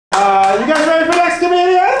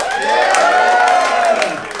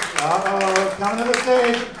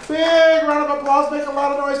applause, make a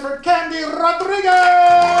lot of noise for Candi Rodriguez!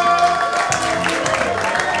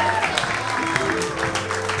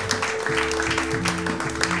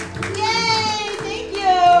 Yay, thank you!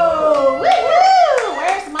 Woohoo!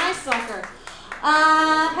 Where's my sucker?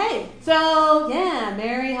 Hey, so yeah,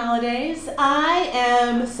 merry holidays. I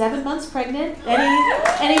am 7 months pregnant.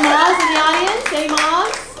 Any moms in the audience? Any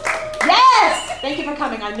moms? Yes! Thank you for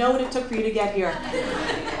coming. I know what it took for you to get here.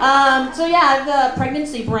 So yeah, I have the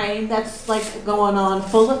pregnancy brain that's like going on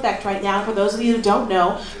full effect right now. For those of you who don't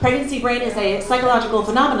know, pregnancy brain is a psychological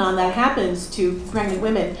phenomenon that happens to pregnant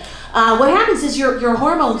women. What happens is your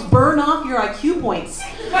hormones burn off your IQ points.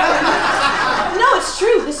 No, it's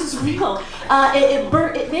true. This is real.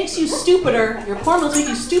 It makes you stupider. Your hormones make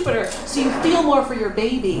you stupider, so you feel more for your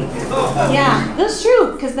baby. Yeah, that's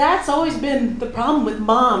true, because that's always been the problem with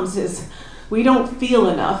moms is we don't feel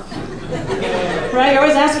enough. Right? You're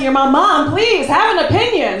always asking your mom, "Mom, please, have an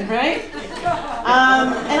opinion," right?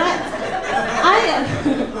 And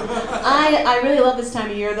I really love this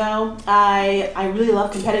time of year, though. I really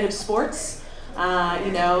love competitive sports.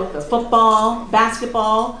 You know, the football,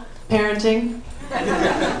 basketball, parenting.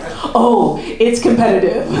 Oh, it's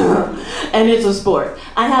competitive, and it's a sport.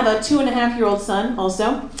 I have a 2.5-year-old son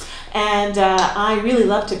also, and I really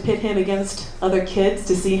love to pit him against other kids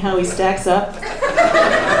to see how he stacks up.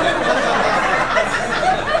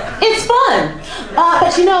 It's fun,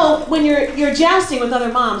 but you know, when you're jousting with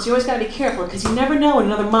other moms, you always got to be careful because you never know when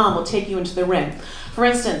another mom will take you into the ring. For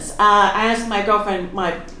instance, I asked my girlfriend,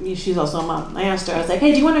 she's also a mom, I asked her, I was like,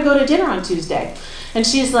 "Hey, do you want to go to dinner on Tuesday?" And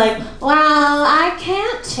she's like, "Well, I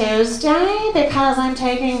can't Tuesday because I'm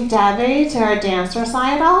taking Debbie to her dance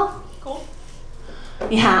recital." Cool.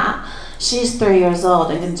 Yeah, she's 3 years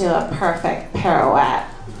old and can do a perfect pirouette.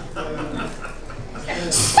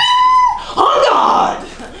 On God!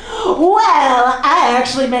 Well, I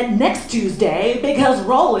actually meant next Tuesday because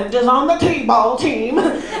Roland is on the T-ball team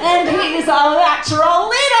and he's a natural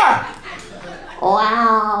leader.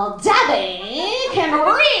 Wow, Debbie can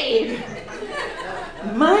read.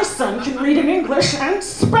 My son can read in English and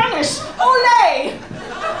Spanish. Olé!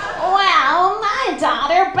 Well, my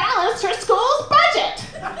daughter balanced her school's budget.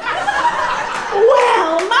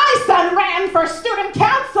 Well, my son ran for student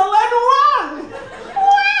council and won.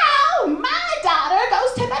 Well, my daughter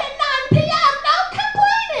goes to bed at 9 p.m., no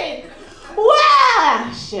complaining.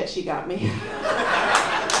 Well, shit, she got me.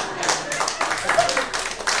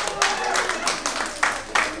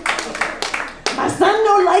 My son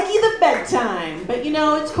no likey the bedtime, but you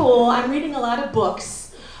know, it's cool. I'm reading a lot of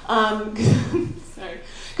books. Sorry,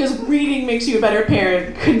 because reading makes you a better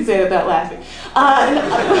parent. Couldn't say it without laughing.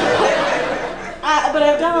 But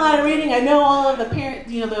I've done a lot of reading. I know all of the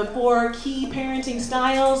the 4 key parenting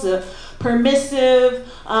styles: permissive,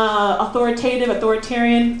 authoritative,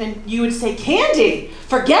 authoritarian. And you would say, "Candi,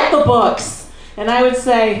 forget the books," and I would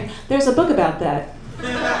say, "There's a book about that.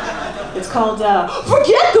 It's called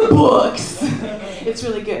Forget the Books." It's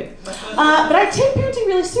really good. But I take parenting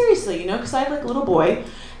really seriously, you know, because I have like a little boy,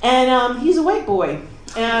 and he's a white boy.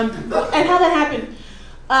 And how that happened,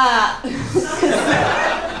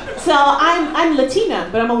 so I'm Latina,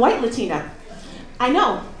 but I'm a white Latina. I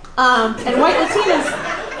know. And white Latinas,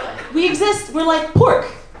 we exist, we're like pork.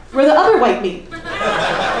 We're the other white meat.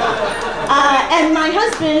 And my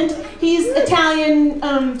husband, he's Italian,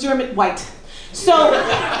 German, white. So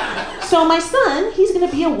my son, he's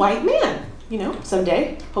gonna be a white man, you know,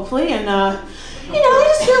 someday, hopefully. And you know, I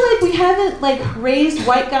just feel like we haven't like raised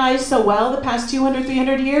white guys so well the past 200,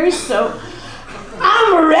 300 years, so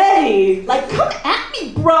I'm ready. Like, come at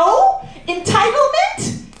me, bro. Entitlement?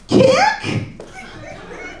 Kick?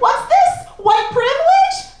 What's this? White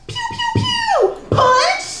privilege? Pew, pew, pew.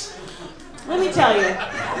 Punch? Let me tell you.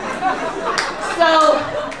 So,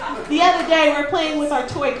 the other day we were playing with our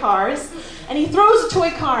toy cars, and he throws a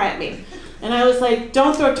toy car at me. And I was like,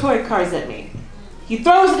 "Don't throw toy cars at me." He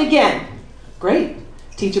throws it again. Great,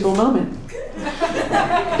 teachable moment.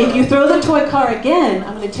 If you throw the toy car again,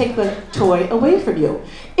 I'm going to take the toy away from you.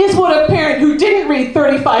 It's what a parent who didn't read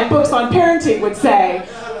 35 books on parenting would say.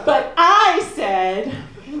 But I said,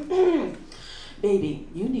 "Baby,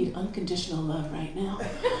 you need unconditional love right now.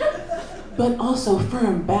 But also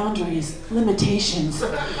firm boundaries, limitations.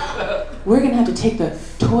 We're going to have to take the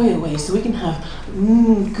toy away so we can have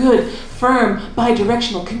good, firm,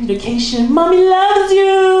 bi-directional communication. Mommy loves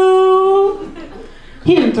you."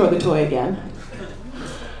 He didn't throw the toy again.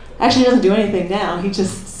 Actually, he doesn't do anything now. He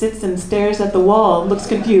just sits and stares at the wall and looks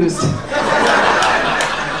confused.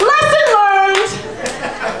 Lesson learned!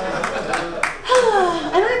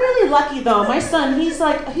 And I'm really lucky though. My son, he's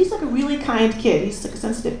like a really kind kid. He's like a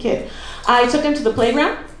sensitive kid. I took him to the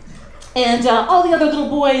playground And all the other little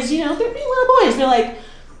boys, you know, they're being little boys. They're like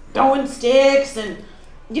throwing sticks and,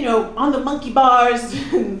 you know, on the monkey bars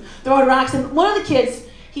and throwing rocks. And one of the kids,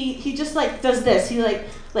 he just like does this. He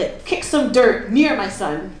like kicks some dirt near my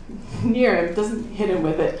son, near him, doesn't hit him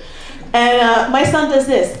with it. And my son does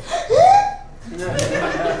this.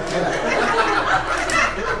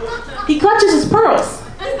 He clutches his pearls.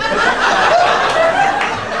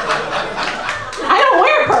 I don't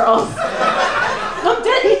wear pearls. I'm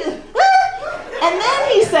dead. And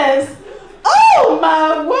then he says, "Oh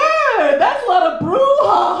my word, that's a lot of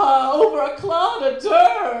brouhaha over a clod of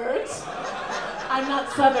dirt." I'm not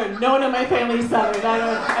Southern. No one in my family's Southern. I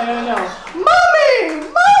don't know. Mommy,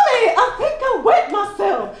 I think I wet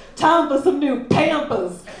myself. Time for some new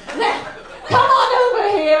Pampers. Come on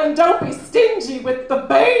over here and don't be stingy with the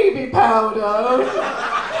baby powder.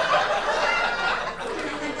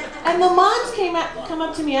 And the moms come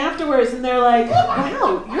up to me afterwards and they're like,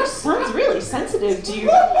 "Wow, your son's really sensitive. Do you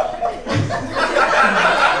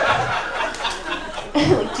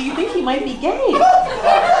do you think he might be gay?"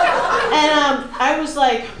 And I was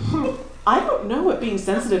like, I don't know what being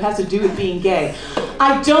sensitive has to do with being gay.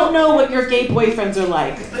 I don't know what your gay boyfriends are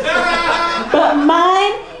like, but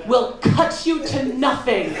mine will cut you to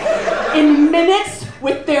nothing in minutes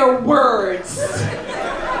with their words.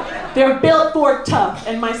 They're built for tough.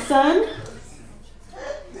 And my son,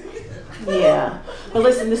 yeah. But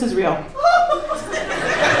listen, this is real.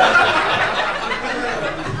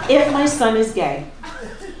 If my son is gay,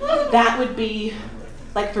 that would be,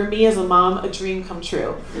 like for me as a mom, a dream come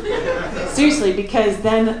true. Seriously, because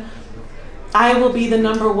then I will be the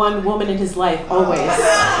 #1 woman in his life, always.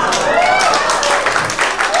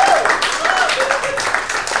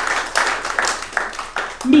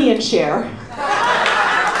 Me and Cher.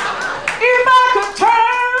 If I could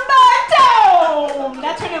turn back time.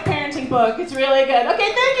 That's her new parenting book. It's really good.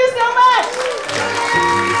 Okay, thank you so much.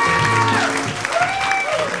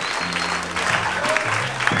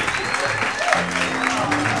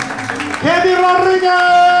 Candi Rodriguez!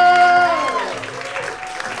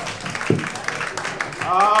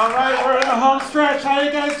 All right, we're in the home stretch. How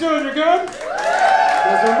you guys doing? You good? You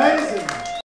guys are amazing.